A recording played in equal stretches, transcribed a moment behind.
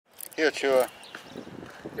Here, Chula.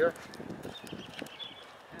 Here.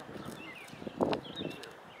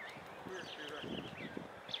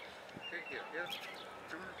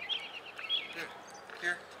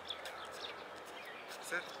 Here.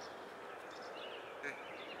 Sit. Hey,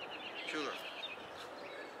 Chula.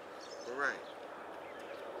 All right.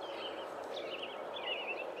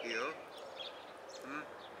 Heel.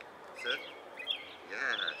 Sit.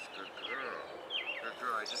 Yes, good girl. Good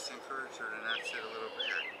girl. I just encouraged her to not sit a little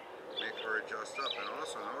back. Make her adjust up. And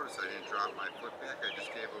also notice I didn't drop my foot back. I just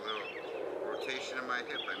gave a little rotation in my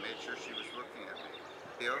hip. I made sure she was looking at me.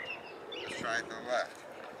 Heel. Let's try it to the left.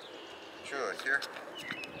 Chula, here.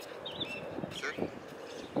 Sit.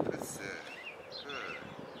 Good sit. Good.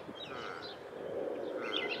 Good.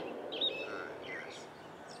 Good. Good. Yes.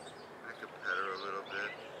 I could pet her a little bit.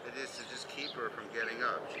 It is to just keep her from getting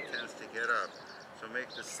up. She tends to get up. So make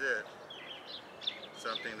the sit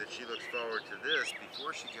something that she looks forward to this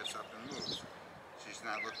before she gets up and moves. She's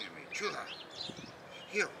not looking at me. Chula.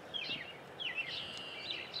 Heel.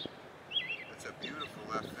 That's a beautiful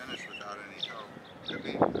left finish without any help. Could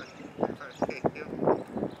be. Hey, heel.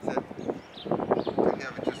 Sit. I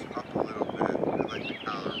have it just up a little bit. I like the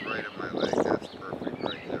collar right at my leg. That's perfect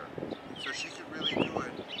right there. So she could really do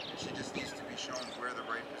it. And she just needs to be shown where the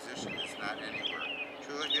right position is, not anywhere.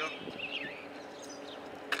 Chula, heel.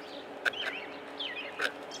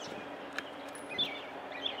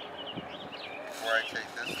 Before I take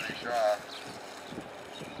this leash off,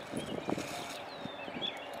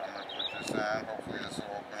 I'm going to put this on. Hopefully this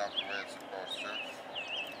will open up the way it's supposed to.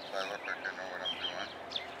 So I look like I know what I'm doing.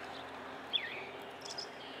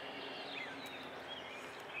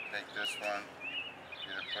 Take this one,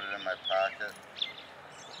 either put it in my pocket,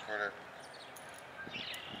 put it.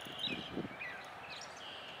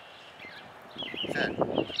 Sit.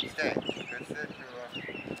 Stay. Good sit, Chula.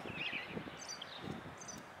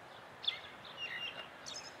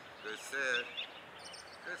 Good sit.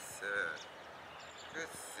 Good sit.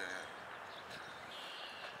 Good sit.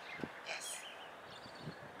 Yes.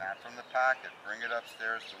 Not from the pocket. Bring it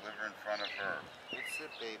upstairs, deliver in front of her. Good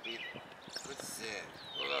sit, baby. Good sit.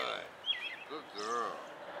 Good. Good girl.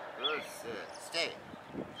 Good sit. Stay.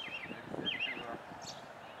 Good sit, Chula.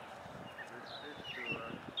 Good sit, Chula.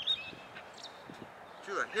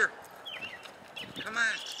 Chula, here. Come on.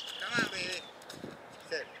 Come on, baby.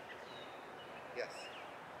 Sit. Yes.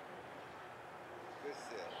 Good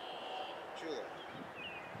sit. Chula.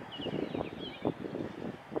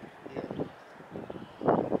 Heel.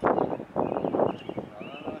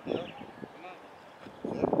 No, heel. Come on. Sit.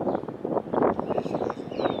 She goes a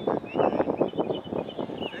little bit behind you.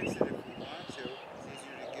 Fix it if we want to. It's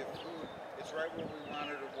easier to give food. It's right where we want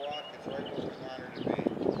her to walk. It's right where we want her to be.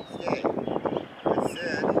 Stay. Good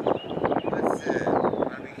sit. Good sit. You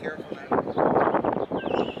want to be careful now.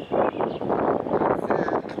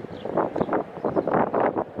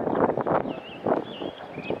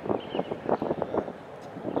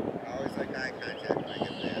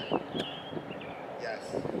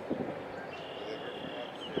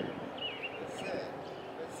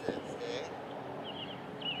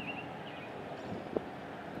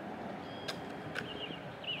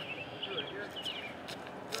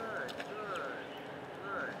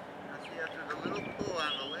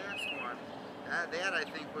 That I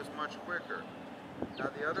think was much quicker. Now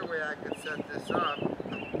the other way I could set this up,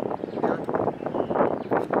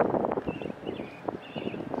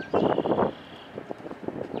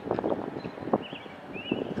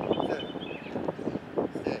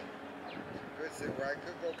 Stay. Good sit, where I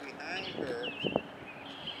could go behind her.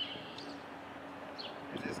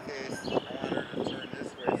 In this case, I want her to turn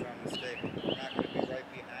this way, so I'm going to stay. I'm not going to be right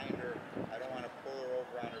behind her. I don't want to pull her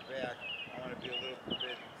over on her back. I want to be a little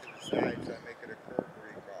bit to the side, so I make it a curve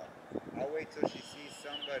recall. I'll wait till she sees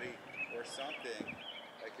somebody or something.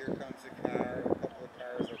 Like here comes a car, a couple of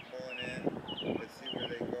cars are pulling in. Let's see where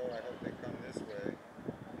they go. I hope they come this way.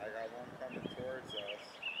 I got one coming towards us.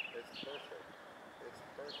 It's perfect. It's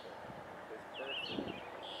perfect. It's perfect.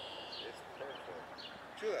 It's perfect.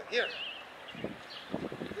 Chula, here.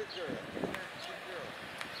 Good girl. Good girl.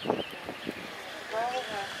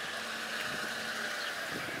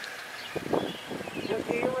 You'll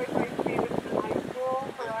be with my students in high school,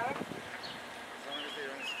 correct? As long as they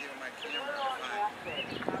don't steal my camera,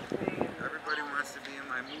 fine. Everybody wants to be in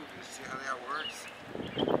my movies. See how that works?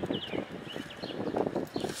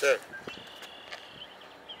 Sit.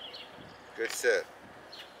 Good sit.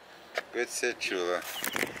 Good sit, Chula.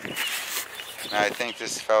 Now I think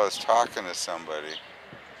this fella's talking to somebody.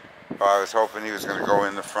 Oh, I was hoping he was going to go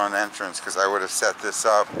in the front entrance because I would have set this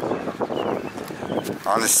up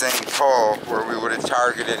on the same pole where we would have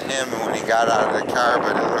targeted him and when he got out of the car,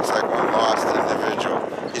 but it looks like one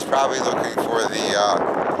probably looking for the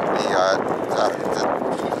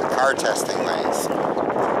car testing lanes.